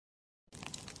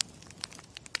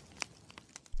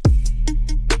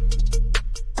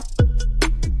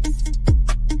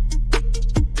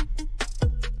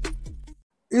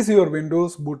Is your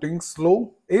Windows booting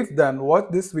slow? If then, watch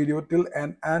this video till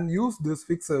end and use these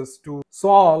fixes to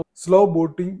solve slow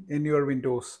booting in your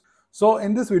Windows. So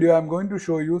in this video, I'm going to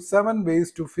show you 7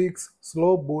 ways to fix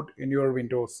slow boot in your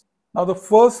Windows. Now the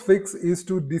first fix is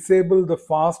to disable the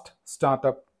fast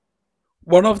startup.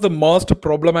 One of the most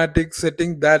problematic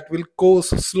settings that will cause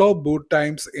slow boot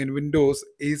times in Windows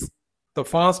is the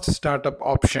fast startup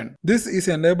option. This is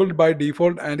enabled by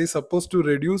default and is supposed to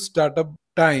reduce startup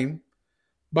time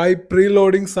by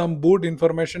preloading some boot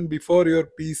information before your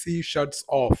PC shuts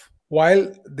off.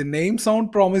 While the name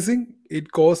sounds promising,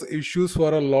 it causes issues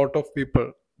for a lot of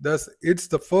people. Thus, it's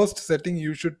the first setting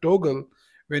you should toggle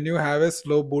when you have a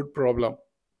slow boot problem.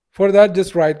 For that,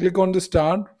 just right click on the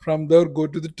start. From there, go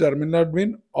to the terminal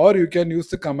admin, or you can use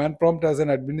the command prompt as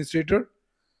an administrator.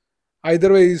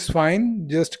 Either way is fine.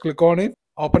 Just click on it,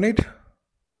 open it.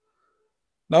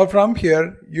 Now from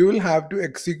here, you will have to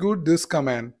execute this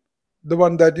command, the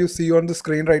one that you see on the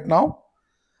screen right now.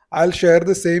 I'll share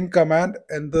the same command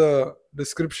in the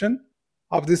description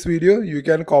of this video. You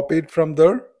can copy it from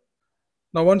there.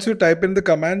 Now once you type in the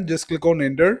command, just click on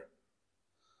enter.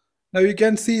 Now you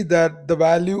can see that the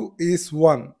value is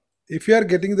 1. If you are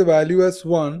getting the value as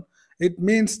 1, it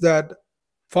means that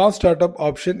fast startup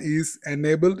option is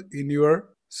enabled in your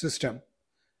system.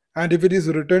 And if it is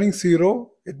returning 0,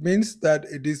 it means that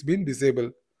it is been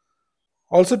disabled.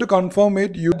 Also, to confirm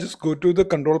it, you just go to the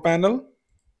control panel.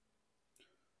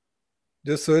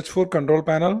 Just search for control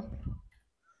panel.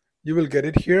 You will get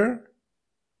it here.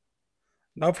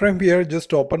 Now from here,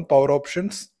 just open power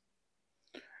options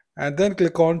and then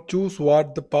click on choose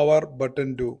what the power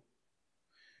button do.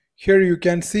 Here you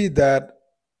can see that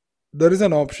there is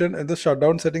an option in the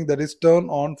shutdown setting that is turn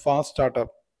on fast startup.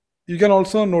 You can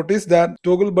also notice that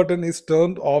toggle button is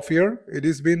turned off here. It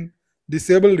is been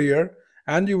disabled here,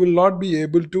 and you will not be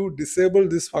able to disable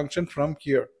this function from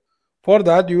here. For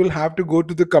that, you will have to go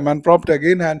to the command prompt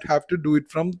again and have to do it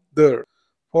from there.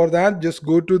 For that, just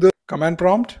go to the command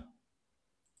prompt.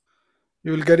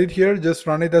 You will get it here. Just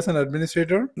run it as an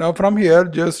administrator. Now from here,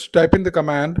 just type in the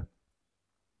command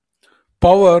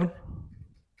power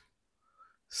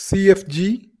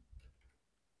CFG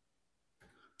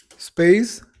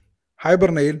space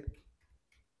hibernate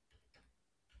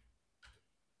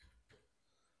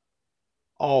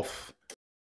off.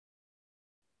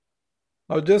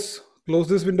 Now just close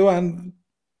this window and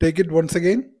take it once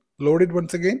again, load it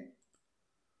once again.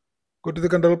 Go to the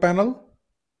control panel,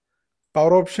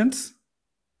 power options,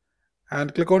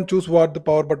 and click on choose what the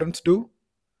power buttons do.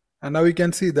 And now you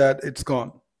can see that it's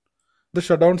gone. The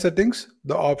shutdown settings,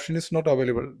 the option is not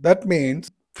available. That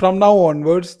means from now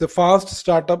onwards, the fast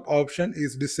startup option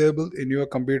is disabled in your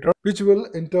computer, which will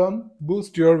in turn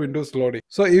boost your Windows loading.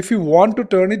 So if you want to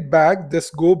turn it back,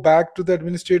 just go back to the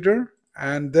administrator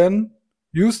and then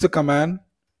use the command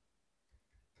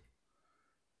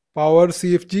power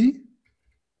CFG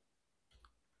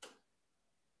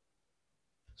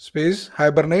space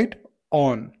hibernate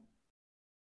on.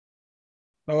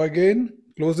 Now again,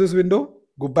 close this window,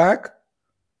 go back,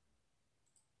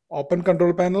 open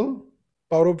control panel,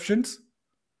 power options.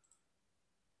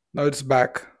 Now it's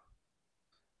back.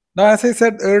 Now as I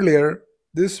said earlier,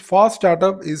 this fast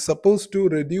startup is supposed to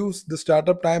reduce the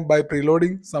startup time by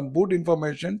preloading some boot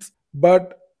information,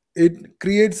 but it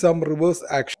creates some reverse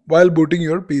action while booting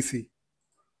your PC.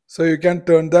 So you can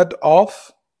turn that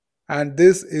off, and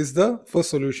this is the first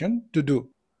solution to do.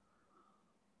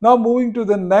 Now moving to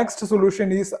the next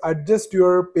solution is adjust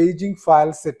your paging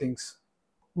file settings.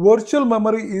 Virtual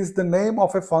memory is the name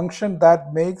of a function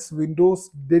that makes Windows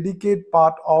dedicate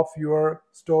part of your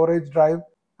storage drive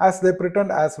as they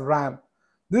pretend as RAM.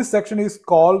 This section is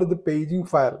called the paging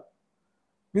file.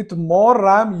 With more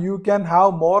RAM, you can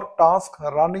have more tasks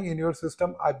running in your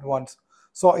system at once.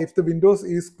 So if the Windows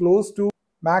is close to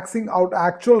maxing out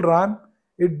actual RAM,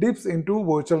 it dips into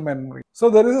virtual memory. So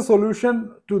there is a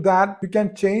solution to that. You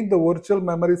can change the virtual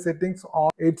memory settings on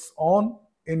its own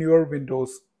in your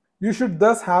Windows. You should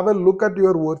thus have a look at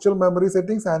your virtual memory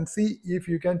settings and see if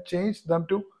you can change them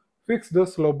to fix the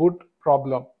slow boot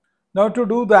problem. Now to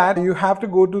do that, you have to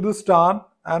go to the start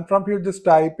and from here just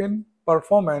type in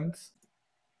performance.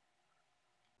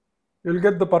 You'll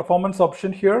get the performance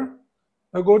option here.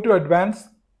 Now go to advanced,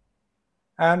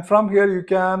 and from here you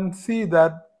can see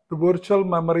that the virtual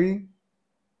memory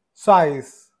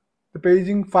size, the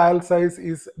paging file size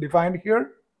is defined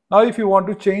here. Now if you want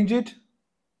to change it,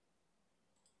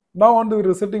 now on the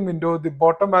resulting window, the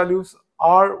bottom values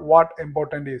are what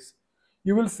important is.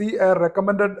 You will see a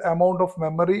recommended amount of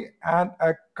memory and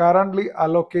a currently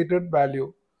allocated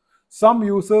value. Some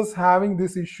users having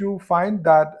this issue find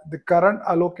that the current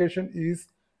allocation is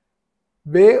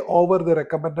way over the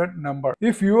recommended number.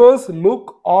 If viewers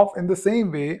look off in the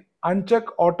same way, uncheck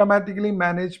automatically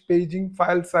manage paging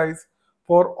file size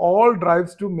for all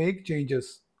drives to make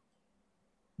changes.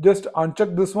 Just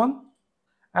uncheck this one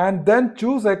and then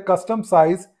choose a custom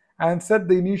size and set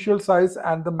the initial size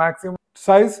and the maximum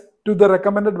size to the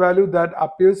recommended value that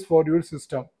appears for your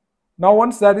system. Now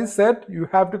once that is set, you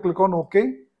have to click on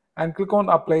OK and click on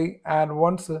apply, and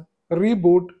once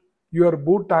reboot, your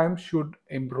boot time should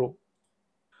improve.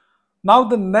 Now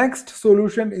the next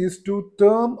solution is to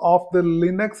turn off the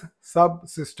Linux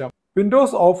subsystem.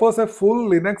 Windows offers a full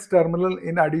Linux terminal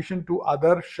in addition to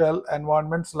other shell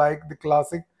environments like the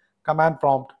classic command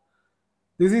prompt.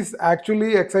 This is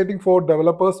actually exciting for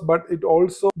developers, but it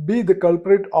also be the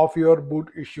culprit of your boot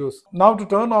issues. Now to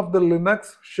turn off the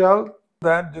Linux shell,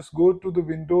 then just go to the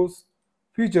Windows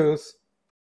features,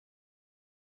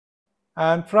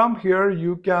 and from here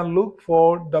you can look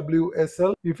for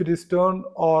WSL if it is turned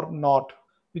or not.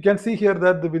 You can see here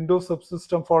that the Windows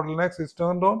subsystem for Linux is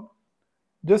turned on.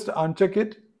 Just uncheck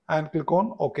it and click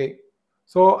on OK.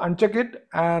 So uncheck it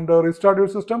and restart your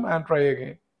system and try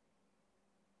again.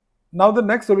 Now the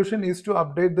next solution is to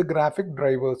update the graphic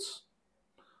drivers.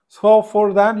 So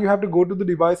for that you have to go to the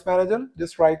device manager,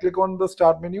 just right click on the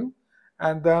start menu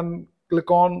and then click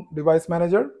on device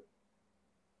manager.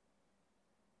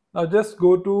 Now just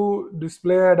go to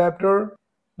display adapter.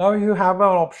 Now you have an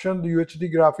option, the UHD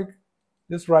graphic.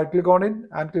 Just right click on it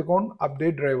and click on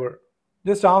update driver.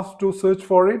 Just ask to search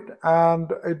for it and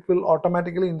it will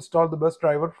automatically install the best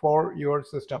driver for your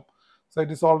system. So it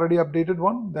is already updated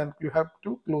one, then you have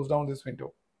to close down this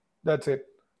window. That's it.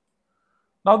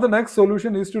 Now the next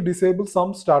solution is to disable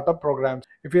some startup programs.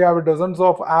 If you have dozens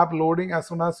of app loading as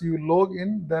soon as you log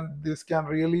in, then this can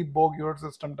really bog your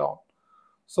system down.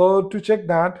 So to check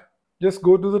that, just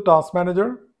go to the task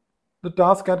manager, the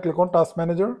task, and click on task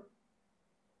manager.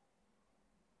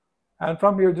 And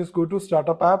from here just go to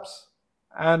startup apps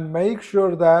and make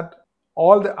sure that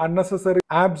all the unnecessary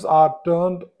apps are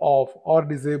turned off or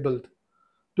disabled.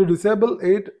 To disable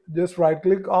it, just right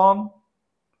click on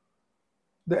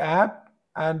the app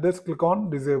and just click on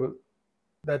disable.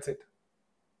 That's it.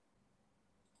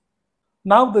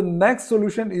 Now the next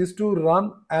solution is to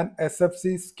run an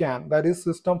SFC scan, that is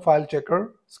system file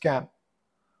checker scan.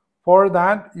 For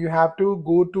that you have to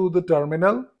go to the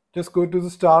terminal, just go to the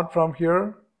start from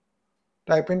here,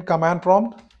 type in command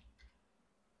prompt.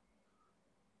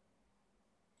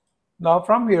 Now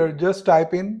from here just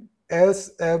type in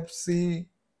SFC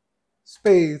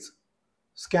space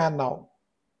scan now.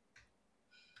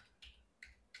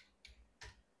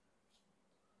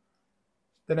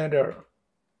 Then enter.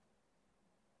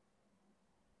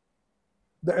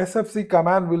 The SFC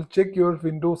command will check your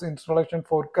Windows installation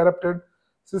for corrupted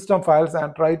system files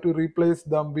and try to replace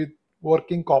them with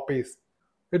working copies.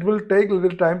 It will take a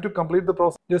little time to complete the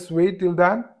process. Just wait till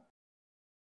then.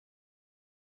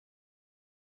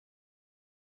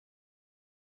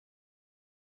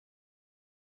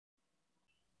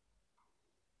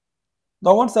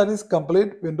 Now once that is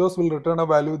complete, Windows will return a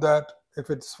value that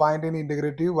if it's find any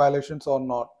integrity violations or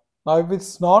not. Now if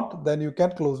it's not, then you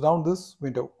can close down this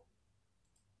window.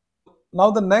 Now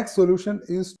the next solution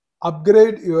is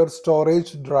upgrade your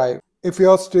storage drive. If you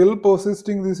are still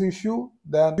persisting this issue,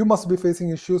 then you must be facing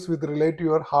issues with relate to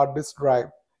your hard disk drive.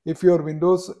 If your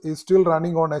Windows is still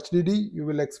running on HDD, you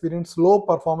will experience low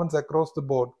performance across the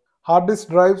board. Hard disk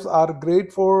drives are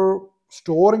great for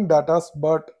storing data,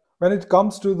 but when it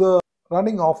comes to the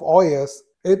running of OS,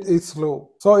 it is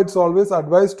slow. So it's always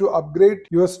advised to upgrade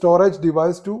your storage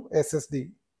device to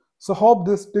SSD. So hope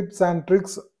these tips and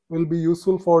tricks will be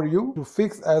useful for you to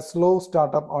fix a slow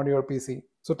startup on your PC.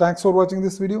 So thanks for watching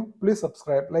this video. Please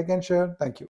subscribe, like and share. Thank you.